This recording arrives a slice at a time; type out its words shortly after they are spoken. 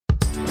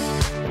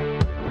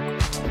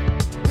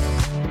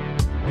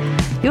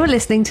You're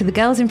listening to the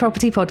Girls in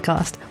Property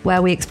podcast,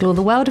 where we explore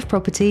the world of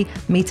property,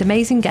 meet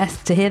amazing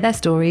guests to hear their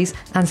stories,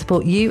 and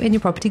support you in your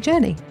property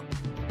journey.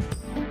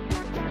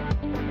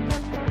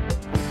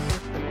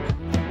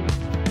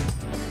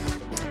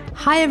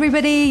 Hi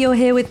everybody, you're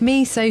here with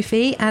me,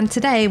 Sophie, and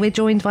today we're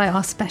joined by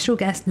our special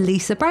guest,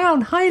 Lisa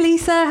Brown. Hi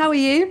Lisa, how are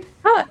you?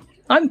 Hi,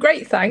 I'm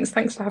great, thanks.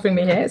 Thanks for having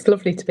me here. It's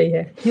lovely to be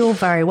here. You're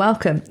very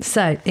welcome.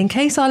 So, in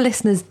case our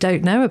listeners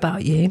don't know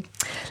about you,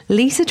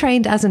 Lisa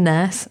trained as a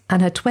nurse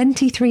and her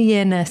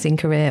 23-year nursing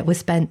career was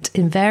spent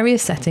in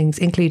various settings,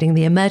 including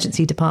the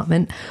emergency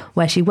department,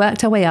 where she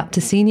worked her way up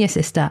to senior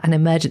sister and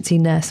emergency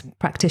nurse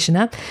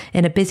practitioner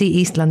in a busy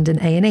East London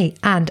A&E,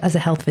 and as a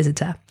health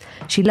visitor.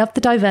 She loved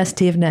the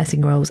diversity of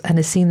nursing roles and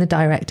has seen the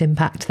direct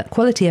impact that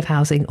quality of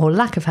housing or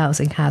lack of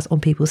housing has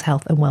on people's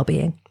health and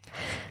well-being.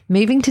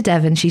 Moving to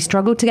Devon, she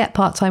struggled to get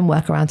part-time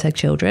work around her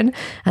children,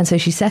 and so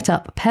she set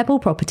up Pebble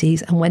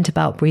Properties and went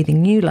about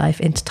breathing new life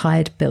into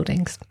tired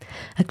buildings.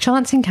 A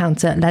chance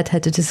encounter led her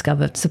to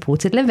discover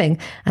supported living,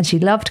 and she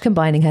loved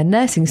combining her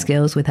nursing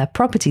skills with her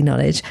property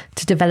knowledge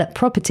to develop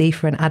property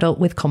for an adult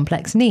with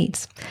complex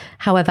needs.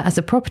 However, as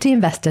a property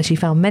investor, she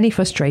found many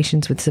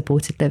frustrations with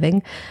supported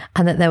living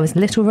and that there was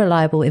little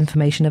reliable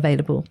information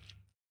available.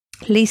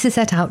 Lisa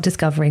set out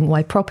discovering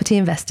why property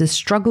investors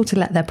struggle to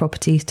let their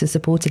properties to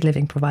supported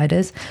living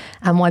providers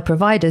and why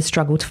providers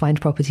struggle to find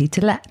property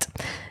to let.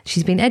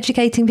 She's been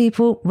educating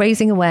people,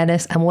 raising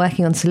awareness and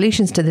working on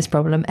solutions to this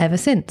problem ever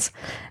since.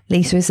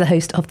 Lisa is the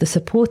host of the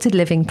Supported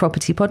Living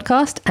Property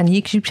podcast and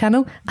YouTube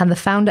channel and the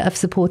founder of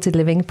Supported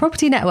Living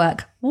Property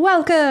Network.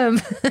 Welcome!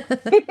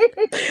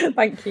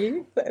 Thank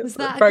you. That's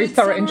a very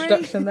thorough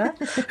introduction there.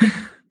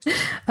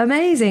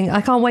 Amazing.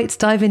 I can't wait to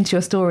dive into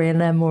your story and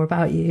learn more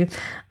about you.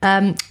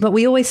 But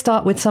we always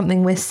start with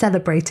something we're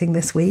celebrating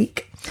this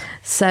week.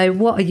 So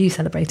what are you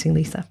celebrating,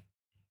 Lisa?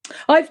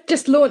 I've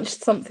just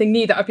launched something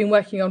new that I've been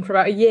working on for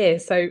about a year.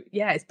 So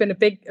yeah, it's been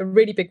a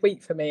really big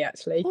week for me,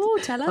 actually. Oh,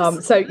 tell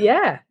us. So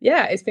yeah,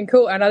 it's been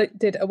cool. And I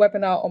did a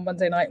webinar on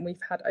Monday night and we've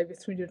had over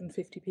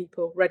 350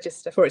 people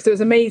register for it. So it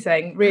was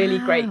amazing. Really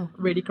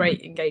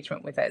great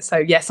engagement with it. So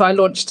yeah, so I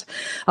launched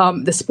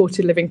the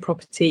Supported Living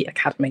Property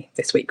Academy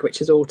this week,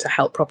 which is all to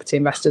help property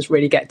investors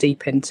really get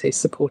deep into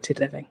supported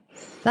living.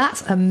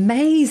 That's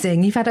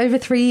amazing. You've had over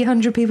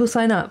 300 people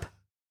sign up.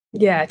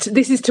 Yeah,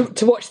 this is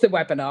to watch the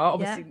webinar.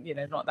 Obviously,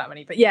 not that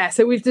many, but yeah.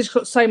 So we've just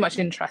got so much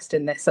interest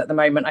in this at the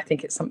moment. I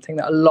think it's something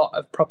that a lot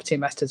of property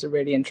investors are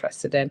really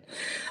interested in.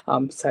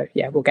 So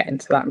yeah, we'll get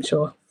into that, I'm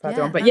sure,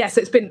 further on. But yes,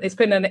 it's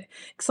been an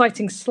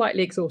exciting,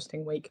 slightly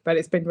exhausting week, but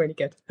it's been really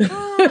good.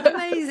 Oh,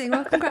 amazing!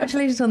 Well,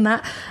 congratulations on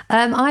that.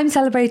 I'm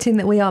celebrating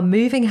that we are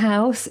moving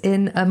house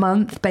in a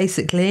month,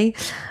 basically.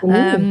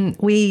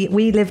 We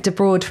lived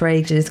abroad for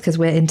ages because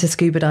we're into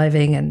scuba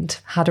diving and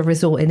had a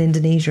resort in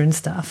Indonesia and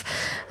stuff.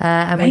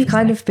 And we've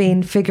kind of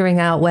been figuring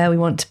out where we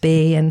want to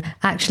be, and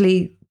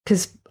actually,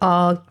 because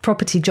our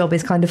property job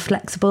is kind of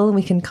flexible and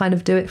we can kind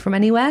of do it from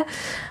anywhere,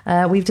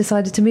 we've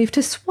decided to move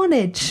to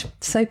Swanage.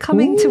 So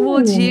coming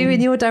towards you in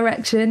your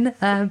direction,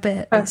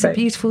 but it's a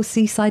beautiful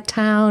seaside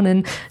town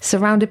and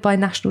surrounded by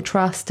National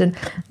Trust. And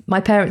my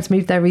parents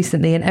moved there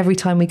recently, and every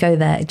time we go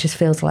there, it just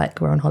feels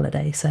like we're on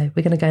holiday. So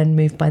we're going to go and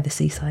move by the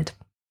seaside.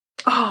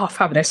 Oh,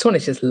 fabulous.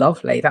 Swanage is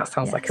lovely. That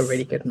sounds like a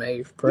really good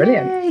move.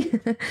 Brilliant.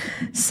 Yay.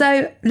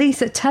 So,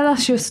 Lisa, tell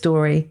us your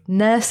story.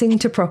 Nursing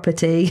to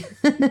property.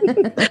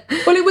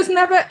 Well, it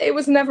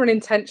was never an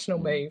intentional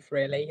move,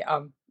 really.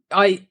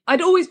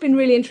 I'd always been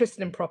really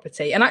interested in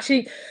property. And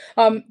actually,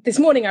 this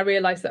morning I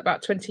realised that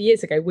about 20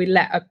 years ago, we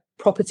let a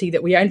property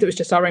that we owned, that was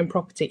just our own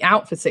property,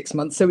 out for 6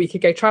 months so we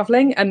could go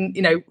travelling, and,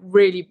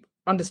 really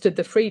understood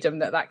the freedom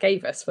that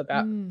gave us for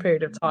that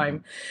period of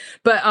time.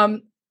 But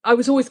I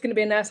was always going to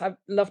be a nurse. I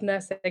loved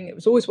nursing. It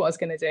was always what I was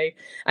going to do.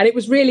 And it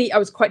was really, I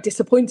was quite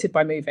disappointed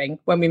by moving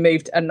when we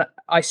moved, and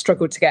I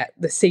struggled to get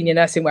the senior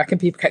nursing work,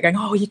 and people kept going,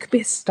 oh, you could be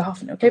a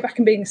staff nurse, go back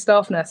and being a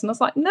staff nurse. And I was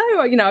like, no,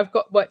 I've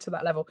got work to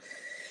that level.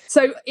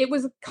 So it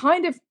was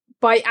kind of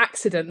by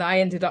accident that I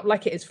ended up,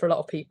 like it is for a lot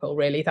of people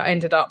really, that I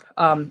ended up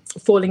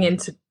falling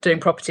into doing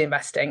property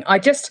investing. I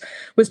just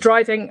was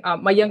driving,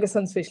 my younger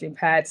son's visually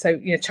impaired, so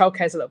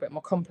childcare is a little bit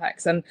more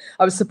complex, and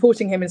I was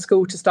supporting him in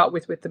school to start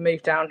with the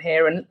move down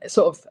here, and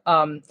sort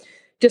of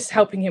just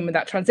helping him with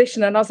that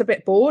transition. And I was a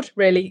bit bored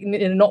really,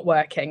 not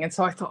working, and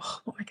so I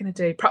thought, what am I going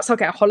to do? Perhaps I'll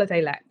get a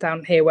holiday let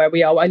down here where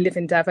we are. I live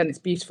in Devon, it's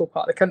a beautiful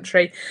part of the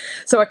country.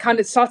 So I kind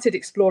of started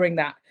exploring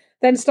that.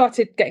 Then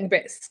started getting a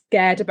bit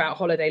scared about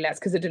holiday lets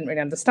because I didn't really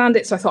understand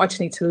it. So I thought I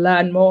just need to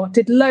learn more.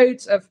 Did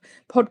loads of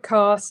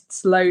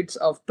podcasts, loads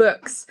of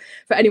books.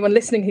 For anyone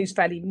listening who's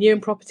fairly new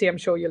in property, I'm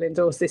sure you'll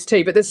endorse this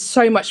too. But there's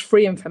so much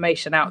free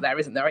information out there,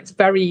 isn't there? It's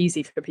very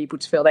easy for people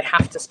to feel they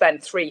have to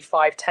spend £3,000,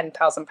 £5,000,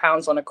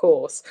 £10,000 on a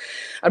course.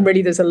 And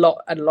really, there's a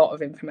lot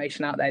of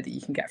information out there that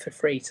you can get for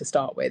free to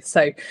start with.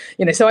 So,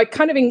 so I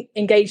kind of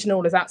engaged in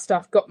all of that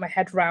stuff, got my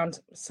head around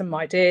some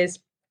ideas.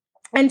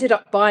 Ended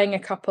up buying a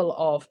couple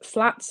of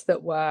flats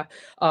that were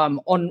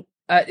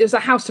it was a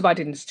house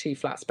divided into two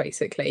flats,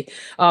 basically.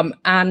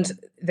 And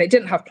they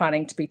didn't have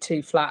planning to be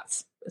two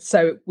flats.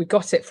 So we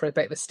got it for a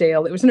bit of a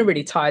steal. It was in a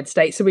really tired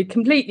state. So we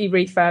completely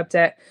refurbed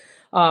it,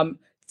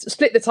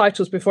 split the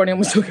titles before anyone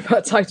was talking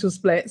about title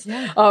splits,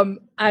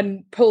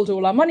 and pulled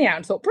all our money out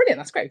and thought, brilliant,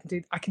 that's great.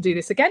 I can do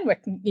this again.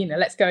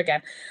 Let's go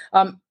again.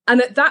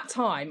 And at that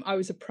time, I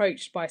was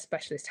approached by a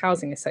specialist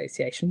housing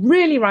association,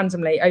 really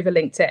randomly over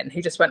LinkedIn,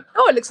 who just went,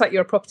 oh, it looks like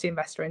you're a property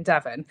investor in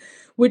Devon.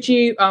 Would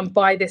you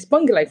buy this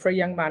bungalow for a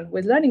young man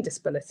with learning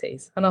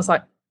disabilities? And I was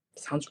like,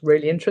 sounds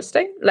really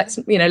interesting. Let's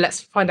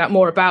find out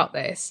more about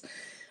this.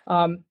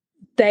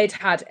 They'd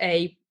had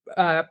a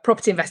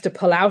property investor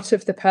pull out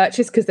of the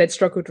purchase because they'd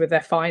struggled with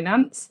their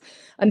finance.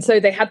 And so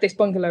they had this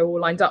bungalow all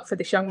lined up for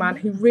this young man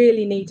who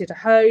really needed a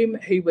home,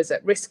 who was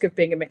at risk of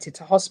being admitted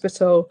to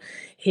hospital.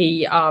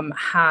 He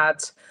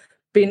had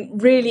been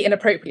really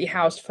inappropriately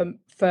housed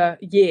for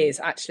years,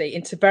 actually,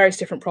 into various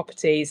different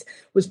properties,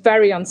 was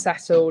very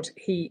unsettled.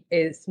 He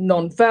is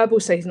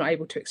non-verbal, so he's not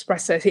able to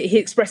express it. He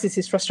expresses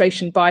his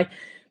frustration by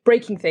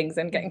breaking things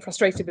and getting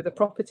frustrated with the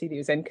property that he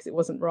was in because it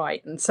wasn't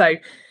right. And so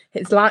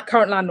his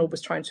current landlord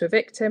was trying to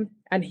evict him,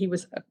 and he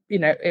was,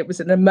 it was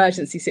an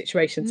emergency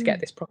situation to get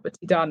this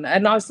property done.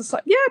 And I was just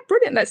like, yeah,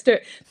 brilliant, let's do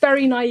it.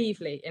 Very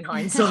naively in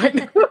hindsight.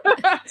 But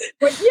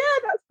yeah,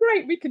 that's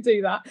great, we could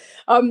do that.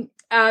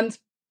 And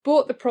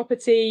bought the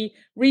property,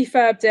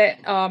 refurbed it.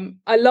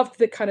 I loved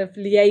the kind of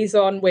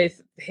liaison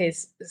with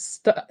his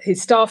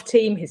staff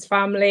team, his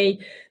family,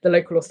 the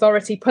local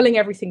authority, pulling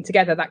everything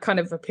together. That kind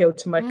of appealed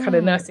to my kind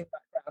of nursing background.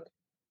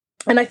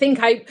 And I think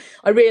I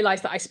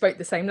realised that I spoke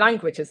the same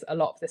language as a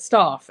lot of the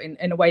staff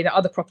in a way that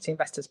other property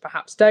investors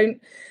perhaps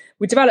don't.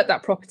 We developed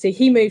that property.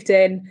 He moved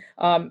in.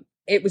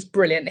 It was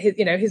brilliant.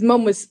 His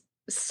mum was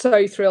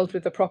so thrilled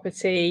with the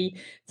property,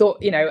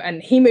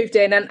 and he moved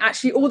in, and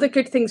actually all the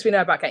good things we know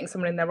about getting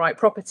someone in their right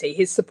property,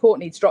 his support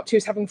needs dropped. He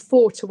was having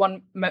 4 to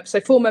 1, so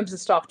 4 members of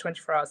staff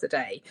 24 hours a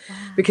day. Wow.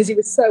 Because he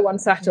was so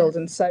unsettled.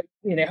 And so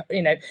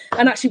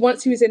and actually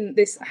once he was in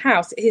this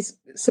house, his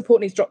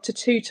support needs dropped to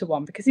 2 to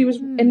 1 because he was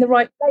in the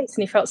right place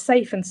and he felt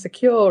safe and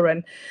secure,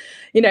 and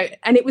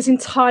and it was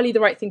entirely the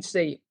right thing to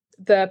do.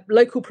 The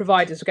local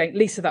providers were going,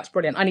 Lisa, that's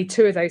brilliant. I need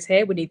 2 of those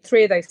here. We need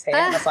 3 of those here.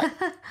 And I was like,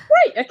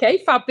 great, okay,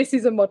 fab. This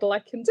is a model I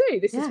can do.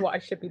 This is what I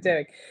should be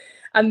doing.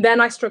 And then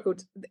I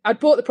struggled. I'd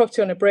bought the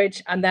property on a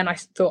bridge, and then I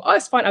thought, oh,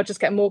 it's fine. I'll just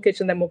get a mortgage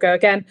and then we'll go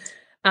again.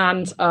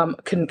 And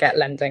couldn't get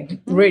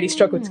lending. Really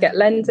struggled to get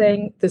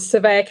lending. The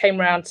surveyor came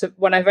around to,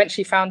 when I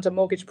eventually found a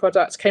mortgage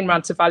product, came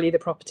around to value the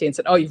property and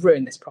said, oh, you've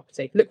ruined this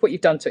property. Look what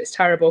you've done to it. It's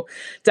terrible.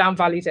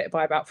 Downvalued it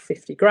by about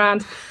 50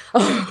 grand.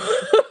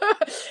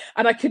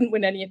 And I couldn't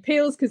win any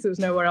appeals because there was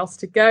nowhere else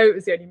to go. It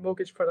was the only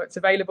mortgage product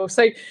available.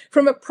 So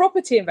from a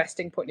property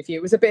investing point of view,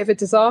 it was a bit of a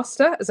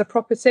disaster as a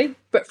property.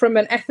 But from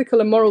an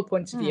ethical and moral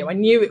point of view, I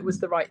knew it was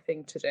the right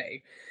thing to do.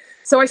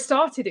 So I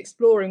started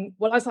exploring.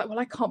 I was like,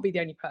 I can't be the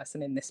only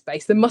person in this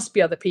space. There must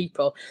be other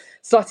people.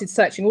 Started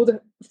searching all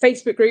the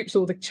Facebook groups,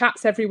 all the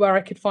chats everywhere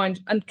I could find,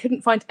 and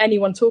couldn't find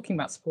anyone talking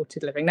about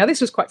supported living. Now,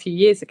 this was quite a few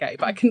years ago,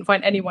 but I couldn't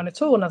find anyone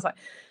at all. And I was like,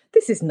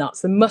 this is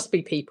nuts. There must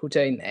be people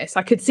doing this.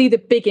 I could see the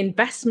big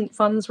investment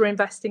funds were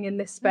investing in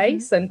this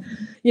space, and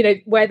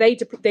where they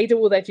do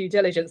all their due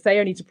diligence, they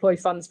only deploy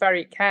funds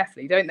very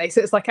carefully, don't they? So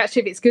it's like,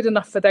 actually, if it's good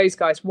enough for those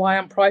guys, why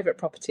aren't private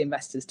property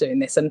investors doing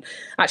this? And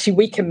actually,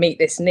 we can meet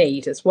this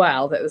need as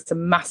well. That there's a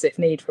massive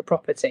need for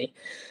property.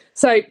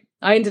 So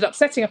I ended up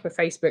setting up a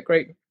Facebook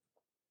group,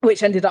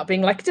 which ended up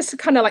being like just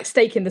kind of like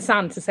stake in the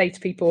sand to say to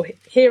people,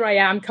 here I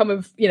am, come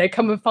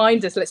and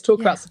find us. Let's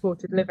talk about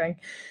supported living.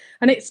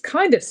 And it's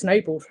kind of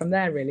snowballed from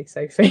there, really,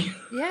 Sophie.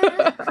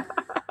 Yeah.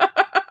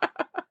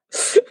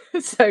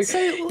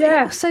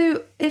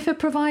 So if a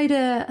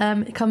provider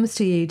comes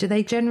to you, do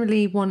they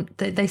generally want,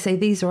 they say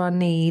these are our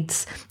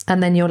needs,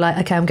 and then you're like,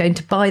 okay, I'm going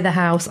to buy the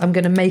house, I'm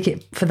going to make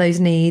it for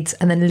those needs,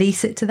 and then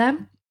lease it to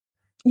them?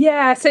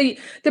 Yeah, so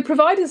the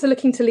providers are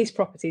looking to lease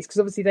properties because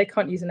obviously they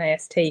can't use an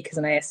AST because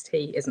an AST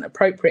isn't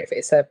appropriate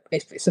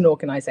if it's an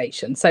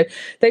organisation. So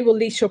they will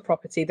lease your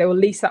property. They will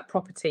lease that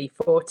property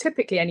for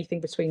typically anything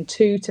between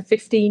 2 to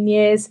 15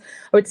 years.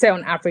 I would say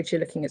on average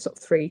you're looking at sort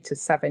of 3 to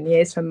 7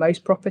 years for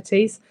most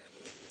properties.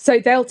 So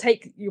they'll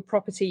take your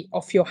property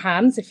off your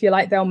hands, if you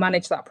like. They'll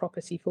manage that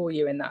property for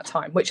you in that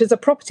time, which as a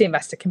property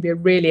investor can be a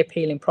really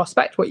appealing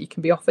prospect, what you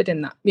can be offered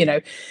in that,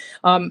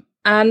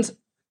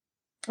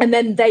 and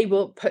then they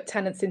will put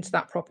tenants into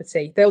that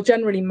property. They'll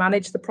generally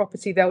manage the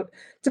property.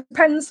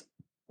 Depends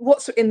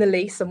what's in the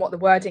lease and what the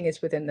wording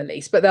is within the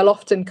lease, but they'll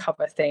often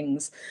cover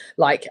things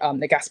like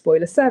the gas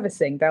boiler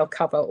servicing. They'll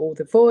cover all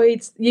the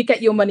voids. You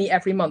get your money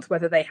every month,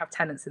 whether they have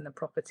tenants in the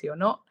property or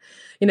not.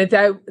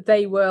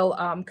 They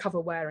will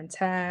cover wear and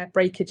tear,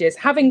 breakages.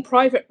 Having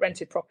private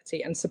rented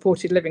property and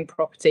supported living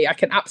property, I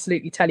can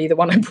absolutely tell you the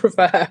one I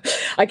prefer.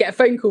 I get a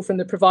phone call from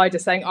the provider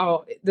saying,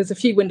 oh, there's a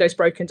few windows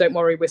broken, don't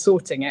worry, we're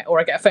sorting it. Or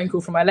I get a phone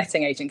call from my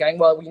letting agent going,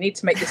 well, you need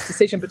to make this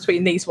decision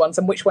between these ones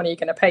and which one are you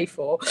going to pay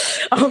for?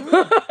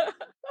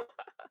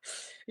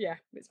 Yeah,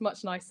 it's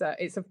much nicer.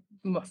 It's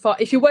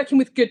if you're working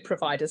with good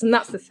providers, and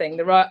that's the thing.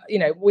 There are,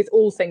 with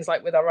all things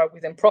like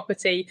within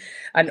property,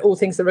 and all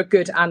things, there are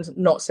good and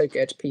not so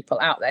good people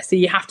out there. So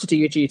you have to do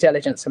your due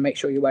diligence and make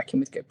sure you're working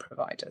with good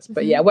providers.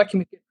 But yeah, working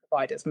with good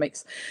providers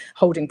makes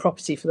holding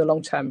property for the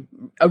long term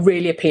a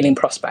really appealing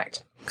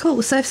prospect.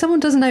 Cool. So if someone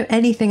doesn't know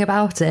anything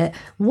about it,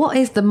 what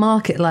is the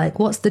market like?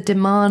 What's the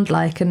demand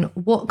like? And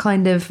what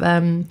kind of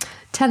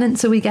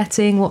tenants are we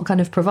getting? What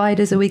kind of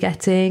providers are we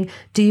getting?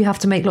 Do you have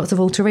to make lots of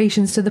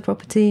alterations to the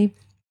property?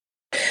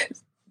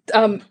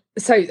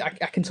 So I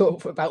can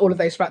talk about all of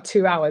those for about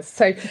 2 hours.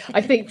 So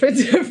I think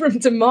from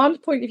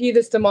demand point of view,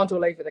 there's demand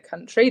all over the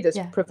country. There's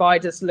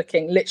providers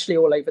looking literally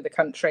all over the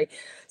country,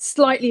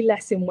 slightly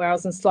less in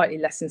Wales and slightly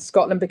less in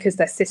Scotland because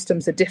their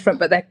systems are different,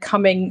 but they're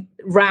coming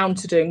round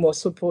to doing more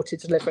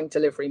supported living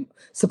delivery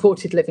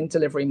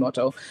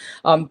model.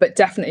 But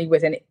definitely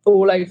within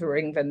all over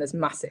England, there's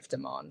massive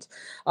demand.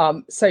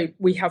 So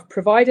we have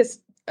providers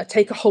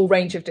take a whole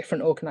range of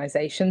different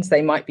organisations.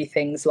 They might be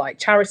things like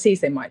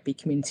charities, they might be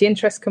community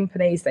interest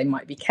companies, they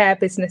might be care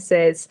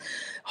businesses,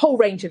 a whole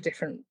range of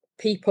different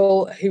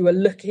people who are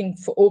looking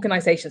for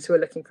organisations who are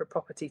looking for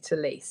property to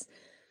lease.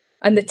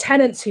 And the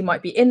tenants who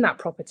might be in that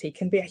property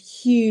can be a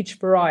huge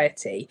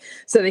variety.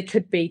 So they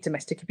could be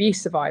domestic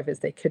abuse survivors,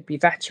 they could be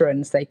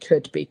veterans, they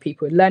could be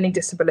people with learning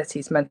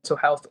disabilities, mental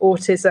health,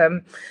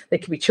 autism, they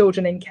could be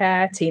children in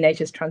care,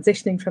 teenagers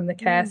transitioning from the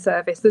care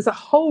service. There's a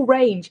whole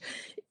range.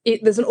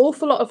 There's an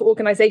awful lot of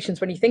organisations,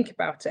 when you think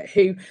about it,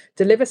 who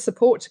deliver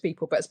support to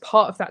people, but as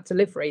part of that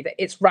delivery, that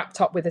it's wrapped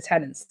up with a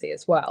tenancy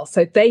as well.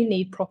 So they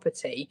need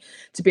property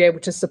to be able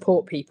to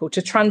support people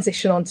to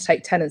transition on to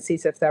take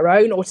tenancies of their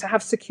own or to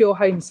have secure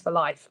homes for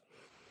life.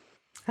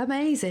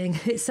 Amazing.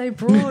 It's so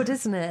broad,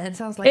 isn't it? It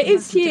sounds like it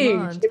is huge.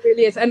 Demand. It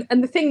really is. And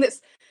the thing that's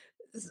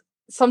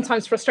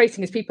sometimes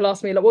frustrating is people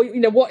ask me, like,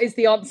 well, what is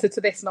the answer to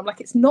this? And I'm like,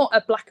 it's not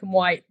a black and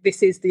white,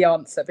 this is the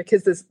answer,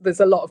 because there's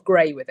a lot of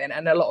grey within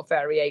and a lot of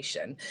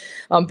variation.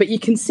 But you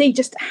can see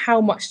just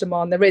how much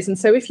demand there is. And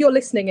so if you're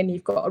listening and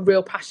you've got a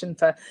real passion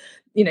for,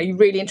 you're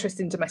really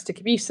interested in domestic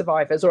abuse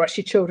survivors or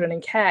actually children in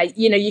care,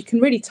 you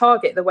can really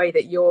target the way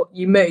that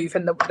you move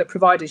and the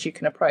providers you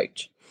can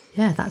approach.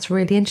 Yeah, that's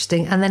really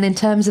interesting. And then in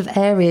terms of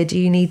area, do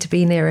you need to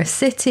be near a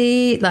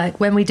city? Like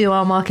when we do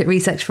our market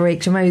research for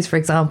HMOs, for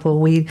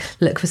example, we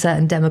look for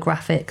certain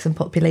demographics and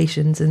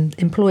populations and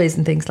employers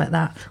and things like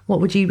that.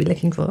 What would you be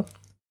looking for?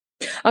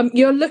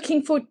 You're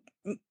looking for,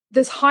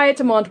 there's higher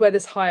demand where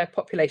there's higher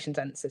population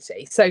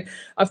density. So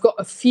I've got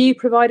a few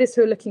providers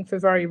who are looking for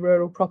very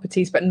rural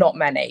properties, but not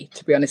many,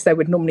 to be honest. There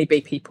would normally be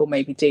people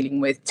maybe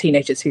dealing with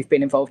teenagers who've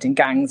been involved in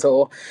gangs,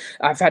 or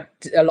I've had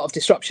a lot of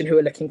disruption who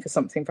are looking for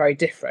something very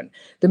different.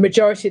 The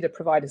majority of the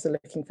providers are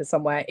looking for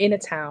somewhere in a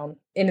town,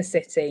 in a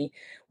city,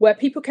 where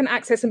people can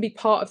access and be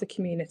part of the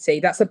community.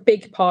 That's a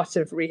big part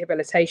of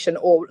rehabilitation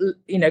or,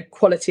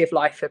 quality of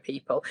life for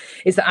people,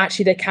 is that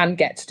actually they can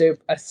get to do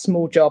a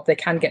small job. They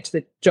can get to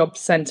the job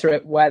centre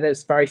where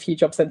there's very few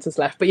job centres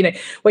left, but,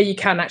 where you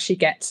can actually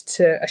get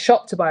to a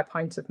shop to buy a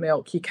pint of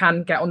milk. You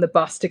can get on the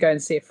bus to go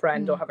and see a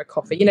friend or have a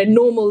coffee,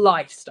 normal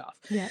life stuff.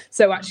 Yeah.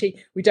 So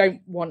actually, we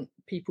don't want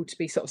people to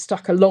be sort of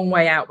stuck a long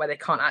way out where they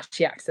can't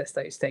actually access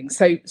those things.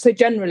 So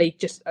generally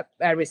just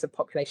areas of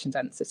population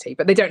density,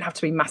 but they don't have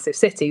to be massive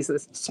cities.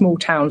 There's small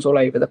towns all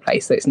over the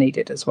place that's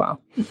needed as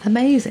well.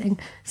 Amazing.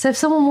 So if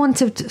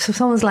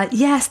someone's like,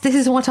 yes, this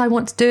is what I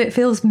want to do, it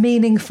feels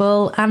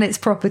meaningful and it's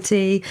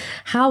property,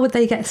 how would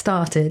they get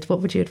started? What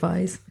would you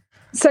advise?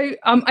 So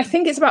I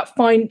think it's about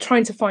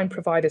trying to find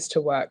providers to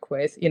work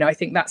with. I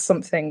think that's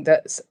something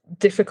that's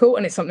difficult,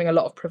 and it's something a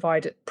lot of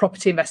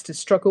property investors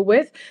struggle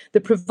with. The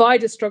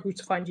providers struggle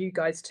to find you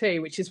guys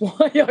too, which is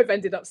why I've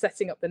ended up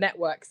setting up the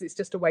network, because it's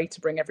just a way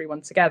to bring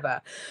everyone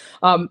together.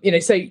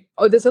 So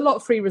there's a lot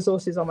of free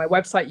resources on my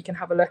website you can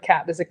have a look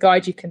at. There's a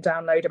guide you can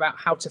download about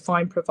how to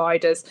find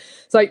providers.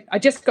 So I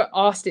just got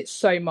asked it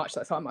so much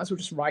that I thought I might as well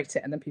just write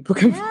it and then people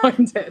can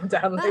find it and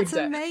download it. That's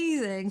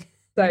amazing.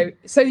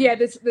 So yeah,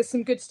 there's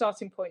some good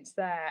starting points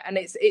there, and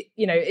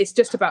it's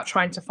just about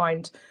trying to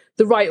find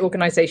the right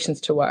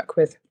organisations to work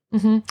with.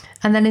 Mm-hmm.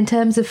 And then in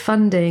terms of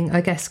funding,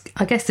 I guess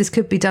this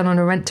could be done on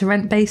a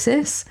rent-to-rent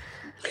basis.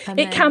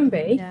 It can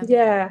be,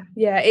 yeah.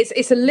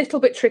 It's a little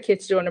bit trickier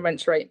to do on a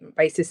rent-to-rent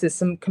basis. There's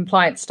some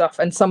compliance stuff,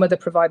 and some of the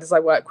providers I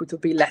work with will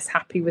be less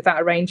happy with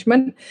that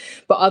arrangement,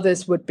 but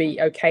others would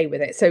be okay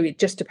with it. So it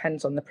just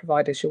depends on the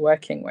providers you're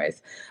working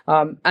with.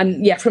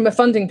 And yeah, from a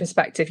funding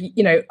perspective,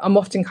 I'm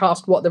often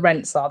asked what the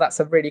rents are. That's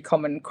a really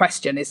common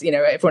question. Is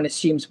everyone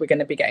assumes we're going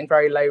to be getting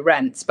very low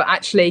rents, but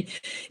actually,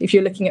 if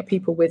you're looking at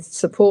people with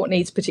support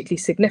needs, particularly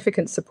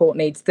significant support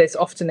needs, there's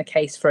often a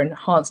case for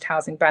enhanced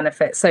housing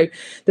benefits. So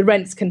the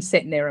rents can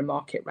sit near a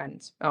market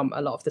rent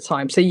a lot of the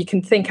time. So you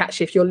can think,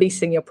 actually, if you're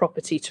leasing your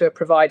property to a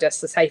provider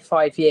for say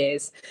 5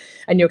 years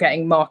and you're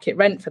getting market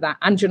rent for that,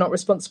 and you're not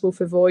responsible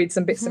for voids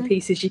and bits and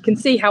pieces, you can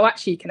see how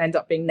actually you can end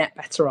up being net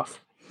better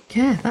off.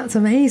 Yeah, that's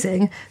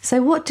amazing.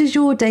 So what does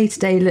your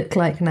day-to-day look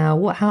like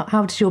now?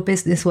 How does your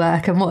business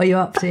work, and what are you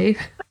up to?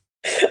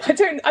 I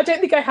don't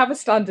think I have a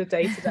standard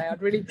day today. I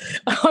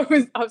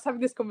was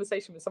having this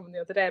conversation with someone the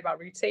other day about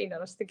routine, and I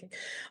was thinking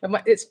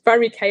it's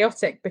very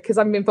chaotic because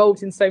I'm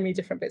involved in so many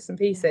different bits and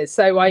pieces.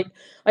 So I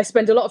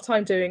spend a lot of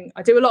time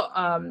I do a lot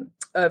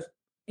of,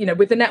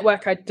 with the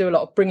network, I do a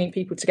lot of bringing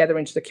people together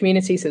into the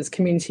community. So there's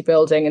community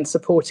building and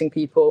supporting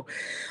people.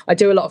 I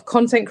do a lot of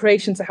content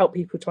creation to help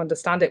people to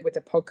understand it with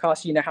the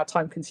podcast. You know how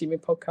time consuming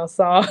podcasts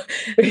are.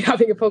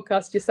 Having a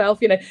podcast yourself,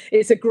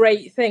 it's a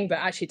great thing, but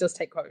actually it does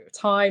take quite a bit of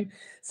time.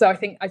 So I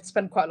think I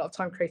spend quite a lot of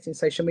time creating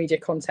social media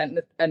content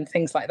and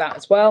things like that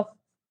as well.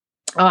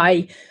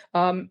 I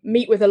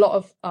meet with a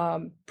lot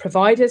of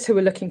providers who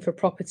are looking for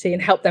property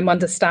and help them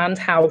understand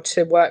how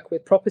to work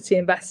with property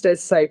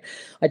investors. So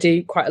I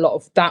do quite a lot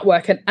of that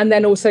work. And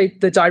then also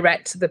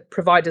the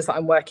providers that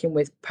I'm working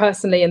with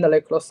personally in the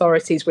local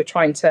authorities, we're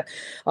currently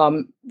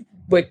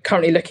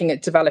looking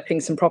at developing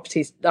some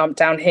properties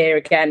down here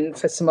again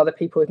for some other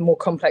people with more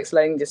complex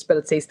learning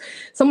disabilities.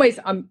 In some ways,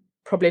 I'm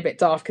probably a bit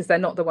daft because they're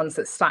not the ones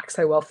that stack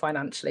so well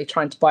financially,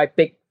 trying to buy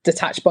big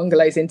detached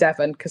bungalows in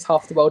Devon because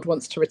half the world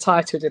wants to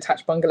retire to a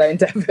detached bungalow in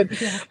Devon.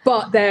 Yeah.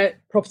 But they're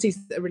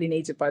properties that are really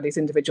needed by these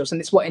individuals,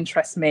 and it's what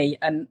interests me.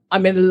 And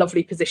I'm in a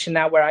lovely position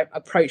now where I'm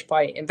approached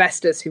by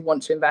investors who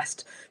want to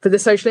invest for the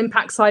social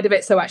impact side of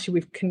it. So actually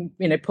we can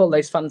pull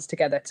those funds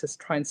together to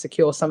try and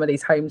secure some of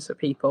these homes for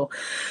people.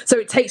 So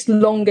it takes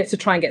longer to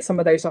try and get some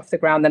of those off the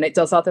ground than it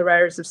does other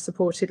areas of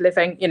supported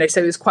living.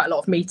 So there's quite a lot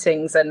of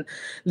meetings and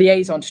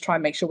liaison to try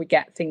and make sure we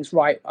get things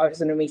right. I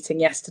was in a meeting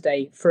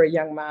yesterday for a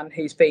young man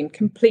who's been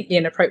completely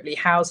inappropriately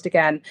housed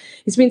again.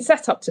 He's been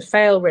set up to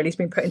fail, really. He's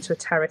been put into a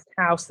terraced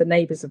house. The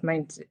neighbours have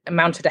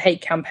mounted a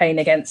hate campaign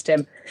against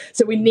him.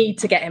 So we need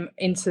to get him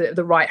into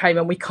the right home,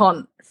 and we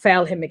can't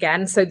fail him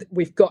again. So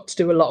we've got to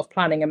do a lot of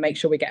planning and make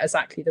sure we get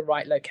exactly the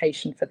right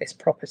location for this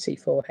property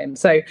for him.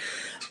 So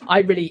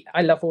I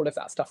love all of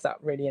that stuff. That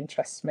really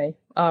interests me.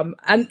 And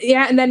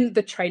then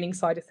the training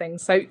side of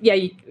things. So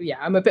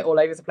I'm a bit all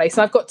over the place.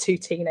 And I've got 2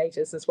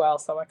 teenagers as well.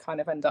 So I kind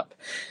of end up,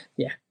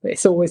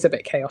 it's always a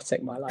bit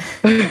chaotic, my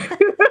life.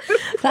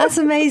 That's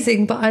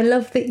amazing. But I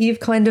love that you've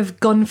kind of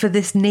gone for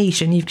this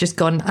niche and you've just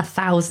gone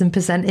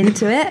 1,000%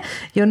 into it.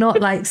 You're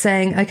not like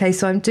saying, okay,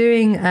 so I'm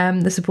doing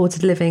the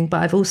supported living,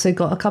 but I've also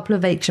got a couple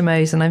of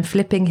HMOs and I'm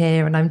flipping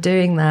here and I'm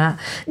doing that.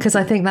 Because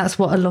I think that's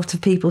what a lot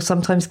of people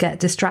sometimes get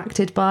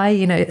distracted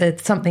by,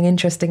 something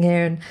interesting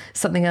here and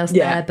something else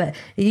there. But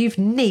you've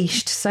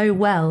niched so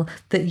well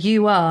that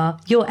you're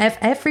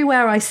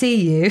everywhere I see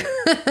you.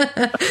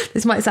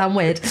 This might sound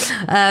weird.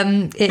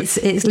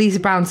 It's Lisa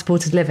Brown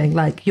supported living.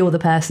 Like, you're the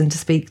person to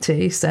speak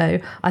to. So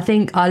I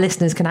think our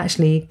listeners can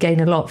actually gain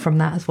a lot from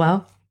that as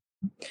well.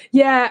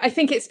 Yeah, I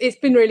think it's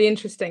been really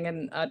interesting,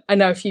 and I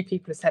know a few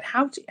people have said,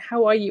 how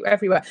are you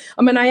everywhere?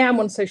 I mean, I am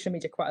on social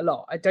media quite a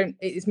lot.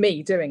 It's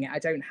me doing it. I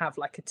don't have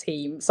like a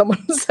team. 2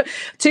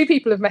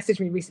 people have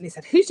messaged me recently,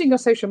 said, who's doing your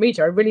social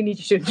media? I really need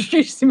you to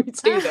introduce me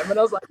to them. And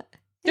I was like,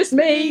 just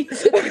me.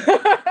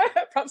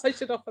 Perhaps I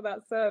should offer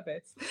that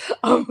service.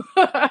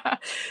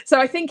 So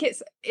I think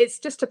it's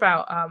just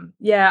about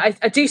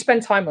I do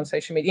spend time on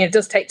social media. It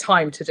does take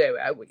time to do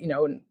it. I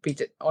wouldn't be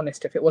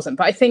honest if it wasn't.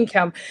 But I think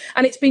and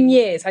it's been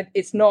years.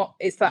 It's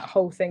that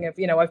whole thing of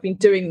I've been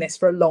doing this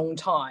for a long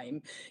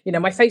time.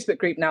 My Facebook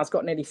group now has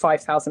got nearly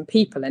 5,000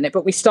 people in it.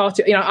 But we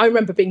started. I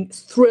remember being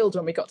thrilled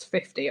when we got to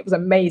 50. It was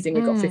amazing.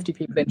 We got 50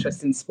 people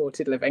interested in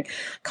supported living.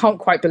 Can't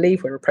quite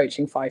believe we're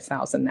approaching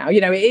 5,000 now.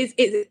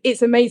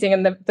 It's amazing,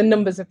 and the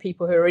numbers of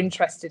people who are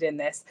interested in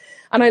this.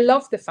 And I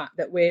love the fact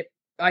that we've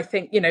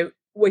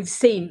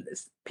seen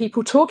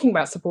people talking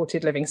about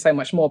supported living so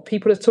much more.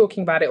 People are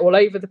talking about it all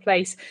over the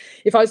place.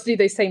 If I was to do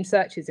those same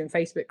searches in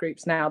Facebook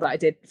groups now that I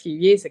did a few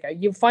years ago,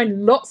 you'll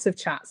find lots of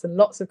chats and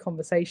lots of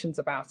conversations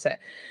about it,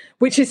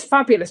 which is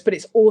fabulous. But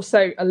it's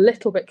also a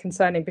little bit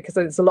concerning because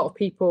there's a lot of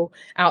people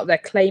out there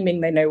claiming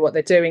they know what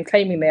they're doing,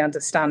 claiming they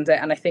understand it.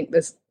 And I think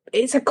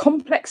it's a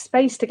complex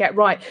space to get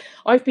right.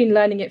 I've been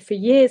learning it for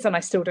years and I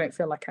still don't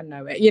feel like I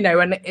know it,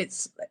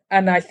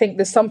 and I think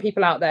there's some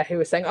people out there who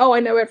are saying, oh, I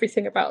know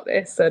everything about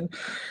this. And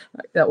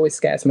that always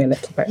scares me a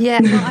little bit. Yeah,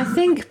 well, I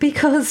think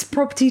because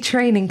property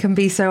training can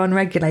be so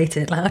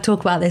unregulated, like I talk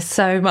about this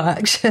so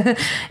much,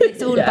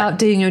 it's all about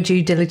doing your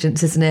due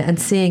diligence, isn't it? And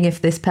seeing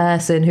if this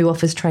person who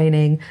offers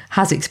training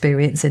has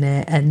experience in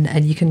it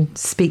and you can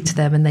speak to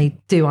them and they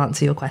do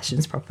answer your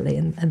questions properly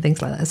and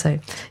things like that. So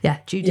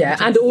due diligence. Yeah,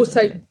 and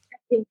also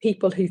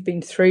people who've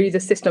been through the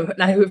system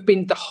now, who have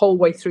been the whole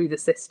way through the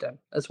system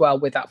as well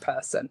with that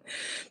person,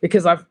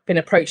 because I've been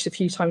approached a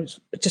few times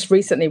just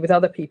recently with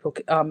other people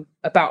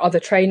about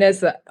other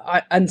trainers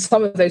and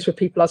some of those were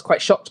people I was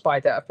quite shocked by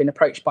that I've been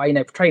approached by,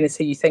 trainers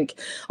who you think,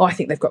 oh, I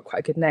think they've got quite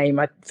a good name,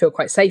 I feel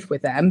quite safe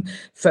with them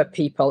for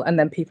people, and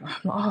then people,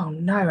 oh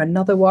no,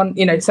 another one,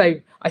 so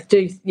I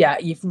do,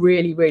 you've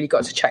really, really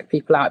got to check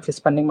people out if you're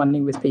spending money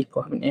with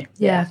people, haven't you?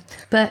 Yeah,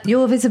 but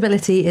your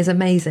visibility is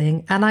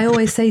amazing, and I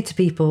always say to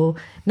people,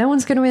 no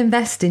one's going to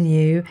invest in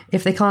you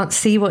if they can't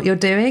see what you're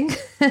doing.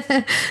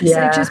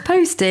 So just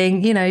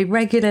posting,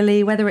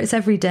 regularly, whether it's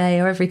every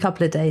day or every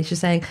couple of days, just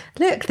saying,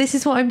 look, this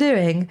is what I'm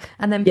doing.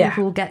 And then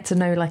people will get to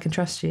know, like, and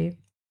trust you.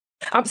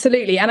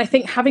 Absolutely. And I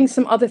think having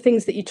some other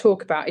things that you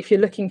talk about, if you're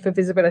looking for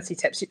visibility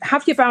tips,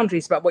 have your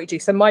boundaries about what you do.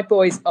 So my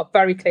boys are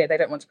very clear. They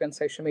don't want to be on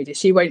social media.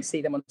 She won't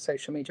see them on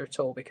social media at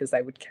all because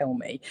they would kill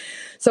me.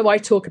 So I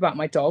talk about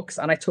my dogs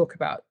and I talk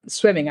about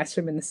swimming. I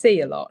swim in the sea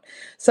a lot.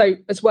 So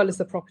as well as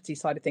the property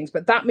side of things.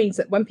 But that means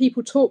that when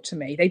people talk to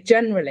me, they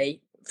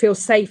generally feel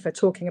safer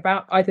talking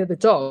about either the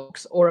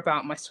dogs or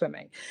about my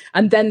swimming,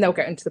 and then they'll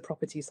get into the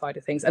property side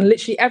of things. And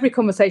literally every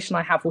conversation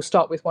I have will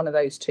start with one of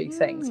those two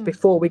things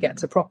before we get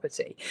to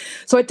property.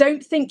 So I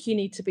don't think you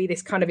need to be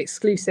this kind of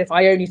exclusive,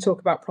 I only talk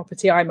about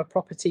property, I'm a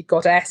property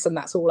goddess and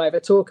that's all I ever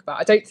talk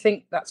about. I don't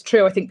think that's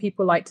true. I think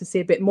people like to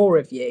see a bit more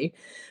of you,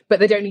 but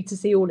they don't need to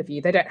see all of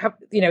you. They don't have,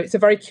 it's a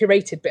very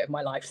curated bit of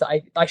my life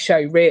that I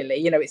show,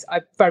 really.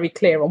 I'm very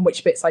clear on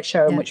which bits I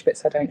show and which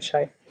bits I don't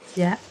show.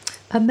 Yeah,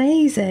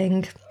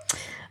 amazing.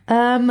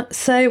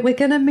 So we're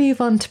going to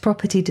move on to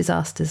property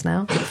disasters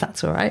now, if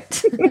that's all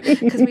right,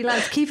 because we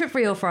like to keep it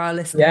real for our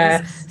listeners.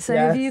 Yes, so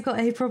have you got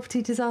a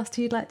property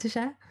disaster you'd like to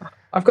share?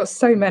 I've got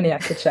so many I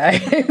could share.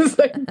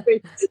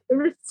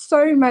 There are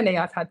so many.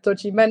 I've had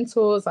dodgy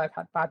mentors. I've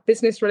had bad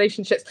business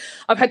relationships.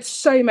 I've had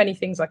so many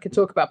things I could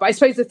talk about. But I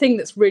suppose the thing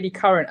that's really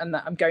current and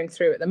that I'm going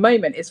through at the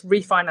moment is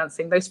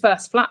refinancing those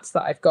first flats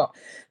that I've got,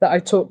 that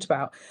I've talked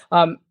about.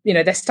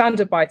 They're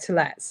standard buy to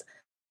lets,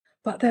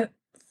 but the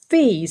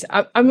fees,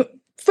 I'm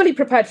fully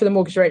prepared for the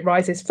mortgage rate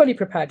rises, fully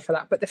prepared for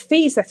that. But the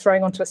fees they're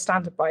throwing onto a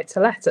standard buy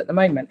to let at the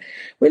moment,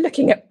 we're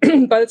looking at,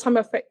 by the time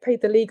I've paid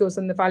the legals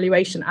and the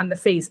valuation and the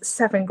fees,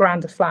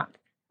 $7,000 a flat.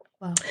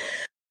 Wow.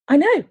 I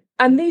know.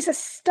 And these are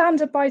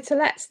standard buy to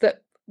lets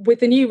that with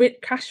the new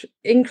cash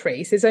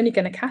increase is only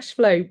going to cash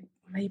flow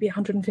maybe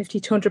 £150,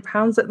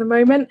 £200 at the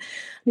moment. And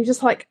you're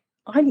just like,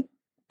 I'm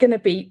going to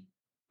be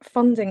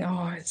funding.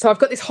 So I've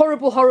got this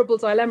horrible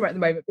dilemma at the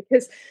moment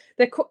because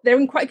they're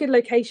in quite a good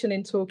location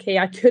in Torquay.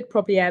 I could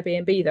probably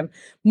Airbnb them.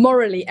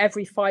 Morally,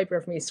 every fibre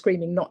of me is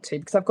screaming not to,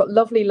 because I've got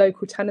lovely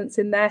local tenants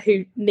in there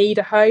who need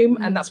a home,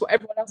 and that's what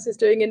everyone else is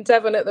doing in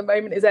Devon at the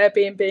moment, is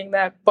Airbnb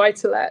their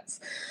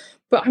buy-to-lets.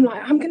 But I'm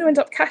like, I'm going to end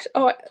up cash.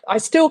 I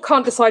still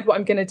can't decide what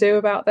I'm going to do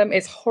about them.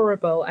 It's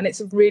horrible, and it's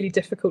a really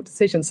difficult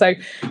decision. So,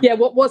 yeah,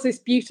 what was this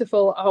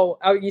beautiful?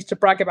 I used to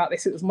brag about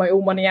this. It was my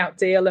all money out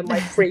deal and my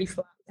free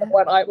flat.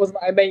 Wasn't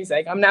that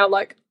amazing? I'm now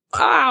like,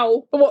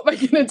 wow, what am I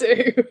going to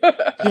do?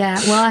 Yeah,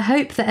 well, I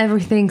hope that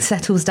everything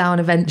settles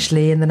down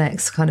eventually in the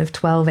next kind of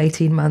 12,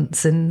 18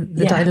 months and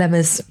the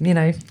dilemmas,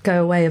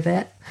 go away a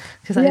bit,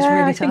 because that is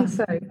really tough.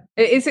 I think so.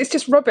 It's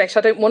just rubbish.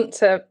 I don't want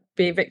to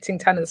be evicting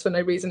tenants for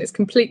no reason. It's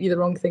completely the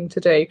wrong thing to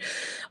do.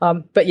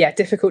 But yeah,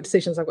 difficult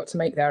decisions I've got to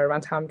make there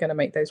around how I'm going to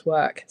make those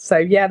work. So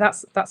yeah,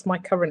 that's my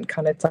current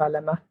kind of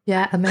dilemma.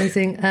 Yeah,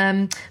 amazing.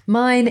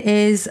 Mine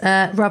is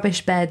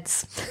rubbish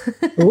beds.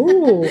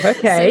 Ooh,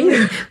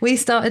 okay. So we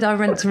started our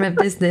rent to rent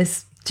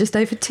business just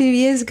over 2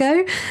 years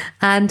ago,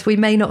 and we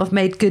may not have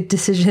made good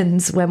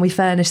decisions when we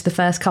furnished the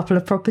first couple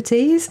of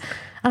properties.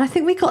 And I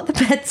think we got the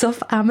beds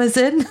off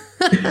Amazon.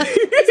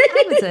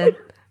 Amazon.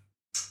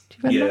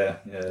 Yeah.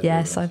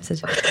 Yes, I'm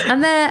such.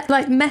 And they're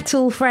like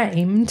metal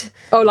framed.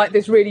 Oh, like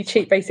those really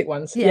cheap basic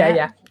ones.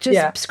 Yeah.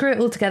 Just screw it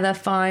all together,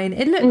 fine.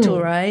 It looked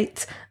all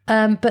right,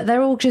 but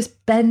they're all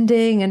just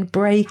bending and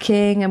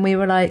breaking. And we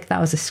were like, that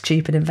was a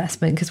stupid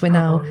investment, because we're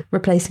now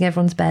replacing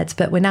everyone's beds,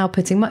 but we're now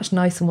putting much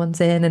nicer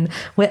ones in, and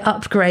we're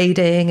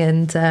upgrading.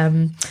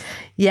 And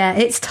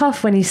it's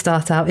tough when you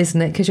start out,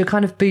 isn't it? Because you're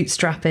kind of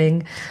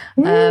bootstrapping.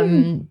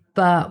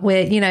 But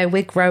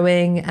we're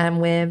growing and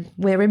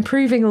we're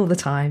improving all the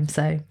time.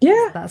 So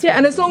that's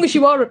and as long as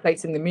you are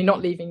replacing them, you're not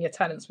leaving your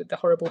tenants with the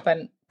horrible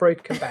bent,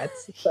 broken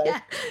beds. So,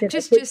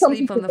 just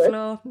sleep on the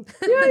floor.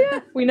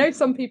 We know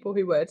some people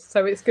who would,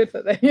 so it's good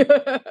that they.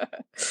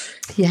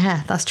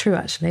 Yeah, that's true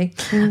actually.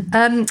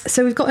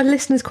 So we've got a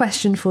listener's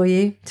question for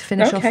you to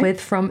finish off with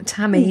from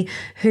Tammy,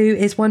 who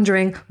is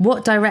wondering,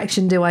 what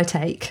direction do I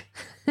take?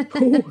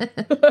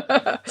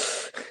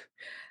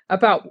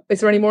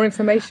 Is there any more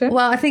information?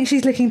 Well, I think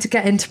she's looking to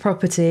get into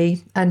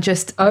property and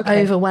just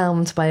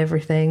overwhelmed by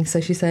everything. So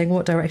she's saying,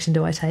 what direction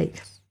do I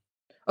take?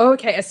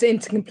 Okay, as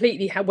into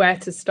completely where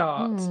to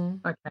start.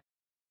 Okay.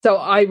 So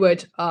I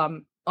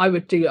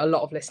would do a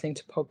lot of listening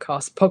to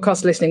podcasts.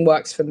 Podcast listening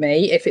works for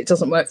me. If it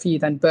doesn't work for you,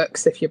 then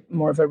books, if you're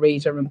more of a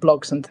reader, and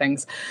blogs and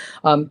things.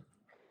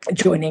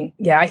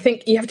 I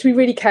think you have to be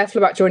really careful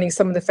about joining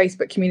some of the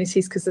Facebook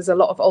communities, because there's a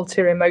lot of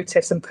ulterior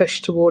motives and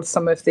push towards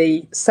some of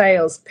the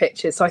sales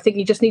pitches. So I think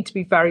you just need to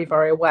be very,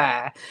 very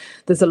aware.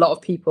 There's a lot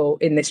of people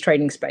in this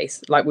training space,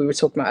 like we were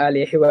talking about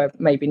earlier, who are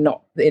maybe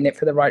not in it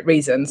for the right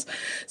reasons.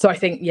 So I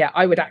think,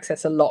 I would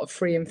access a lot of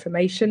free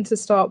information to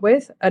start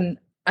with, and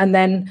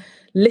then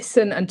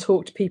listen and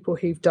talk to people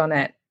who've done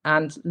it,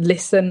 and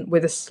listen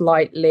with a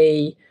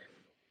slightly,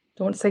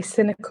 I want to say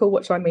cynical,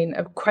 what do I mean?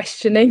 Of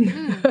questioning,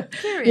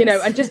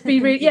 and just be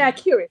really,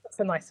 curious. That's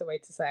a nicer way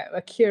to say it.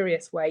 A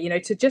curious way,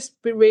 to just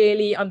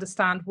really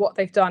understand what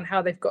they've done,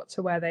 how they've got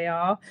to where they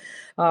are,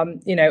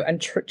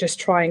 and just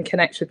try and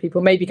connect with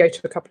people. Maybe go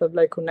to a couple of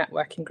local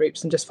networking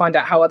groups and just find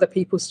out how other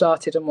people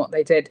started and what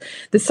they did.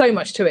 There's so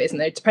much to it, isn't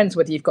there? It depends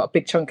whether you've got a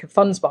big chunk of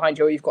funds behind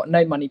you or you've got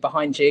no money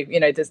behind you.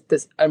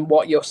 There's and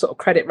what your sort of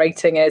credit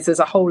rating is. There's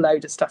a whole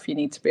load of stuff you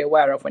need to be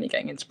aware of when you're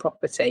getting into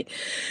property.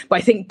 But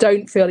I think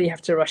don't feel you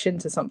have to rush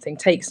into something.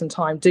 Take some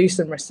time, do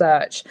some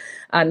research,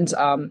 and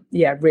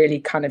really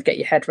kind of get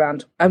your head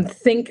around and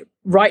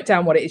write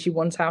down what it is you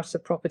want out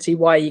of property.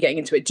 Why are you getting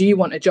into it? Do you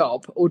want a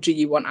job, or do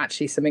you want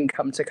actually some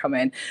income to come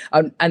in?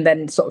 And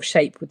then sort of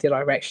shape with the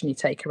direction you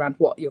take around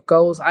what your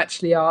goals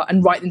actually are,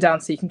 and write them down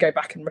so you can go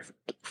back and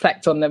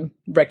reflect on them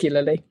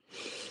regularly.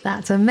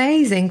 That's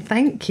amazing.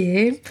 Thank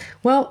you.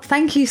 Well,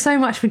 thank you so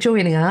much for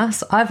joining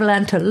us. I've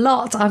learned a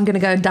lot. I'm going to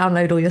go and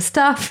download all your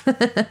stuff.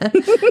 But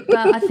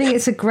I think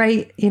it's a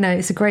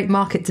great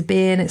market to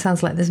be in. It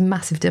sounds like there's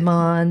massive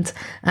demand,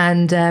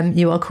 and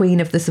you are queen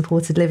of the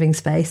supported living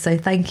space. So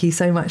thank you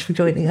so much for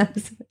joining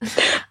us.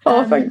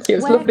 Oh, thank you.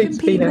 It's lovely to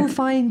be here. Where can people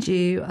find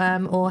you,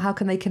 or how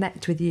can they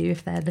connect with you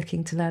if they're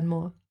looking to learn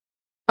more?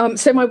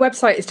 So my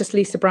website is just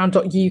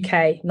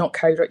lisabrown.uk, not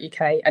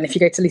co.uk. And if you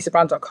go to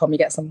lisabrown.com, you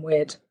get some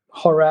weird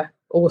horror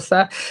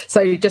author.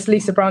 So just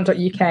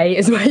lisabrown.uk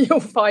is where you'll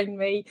find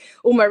me.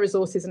 All my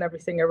resources and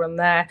everything are on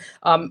there.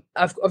 I've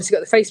obviously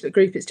got the Facebook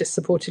group. It's just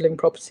Supported Living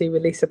Property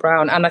with Lisa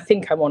Brown. And I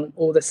think I'm on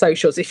all the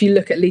socials. If you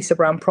look at Lisa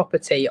Brown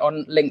Property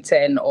on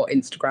LinkedIn or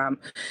Instagram,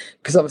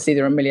 because obviously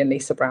there are a million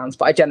Lisa Browns,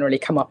 but I generally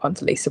come up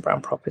under Lisa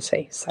Brown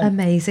Property. So.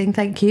 Amazing.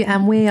 Thank you.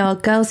 And we are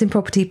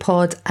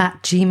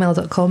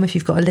girlsinpropertypod@gmail.com if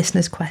you've got a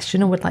listener's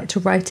question or would like to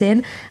write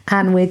in.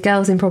 And we're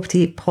Girls in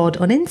Property Pod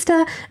on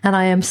Insta. And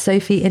I am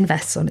Sophie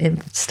Invests on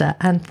Insta.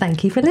 And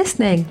thank you for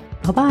listening.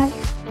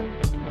 Bye-bye.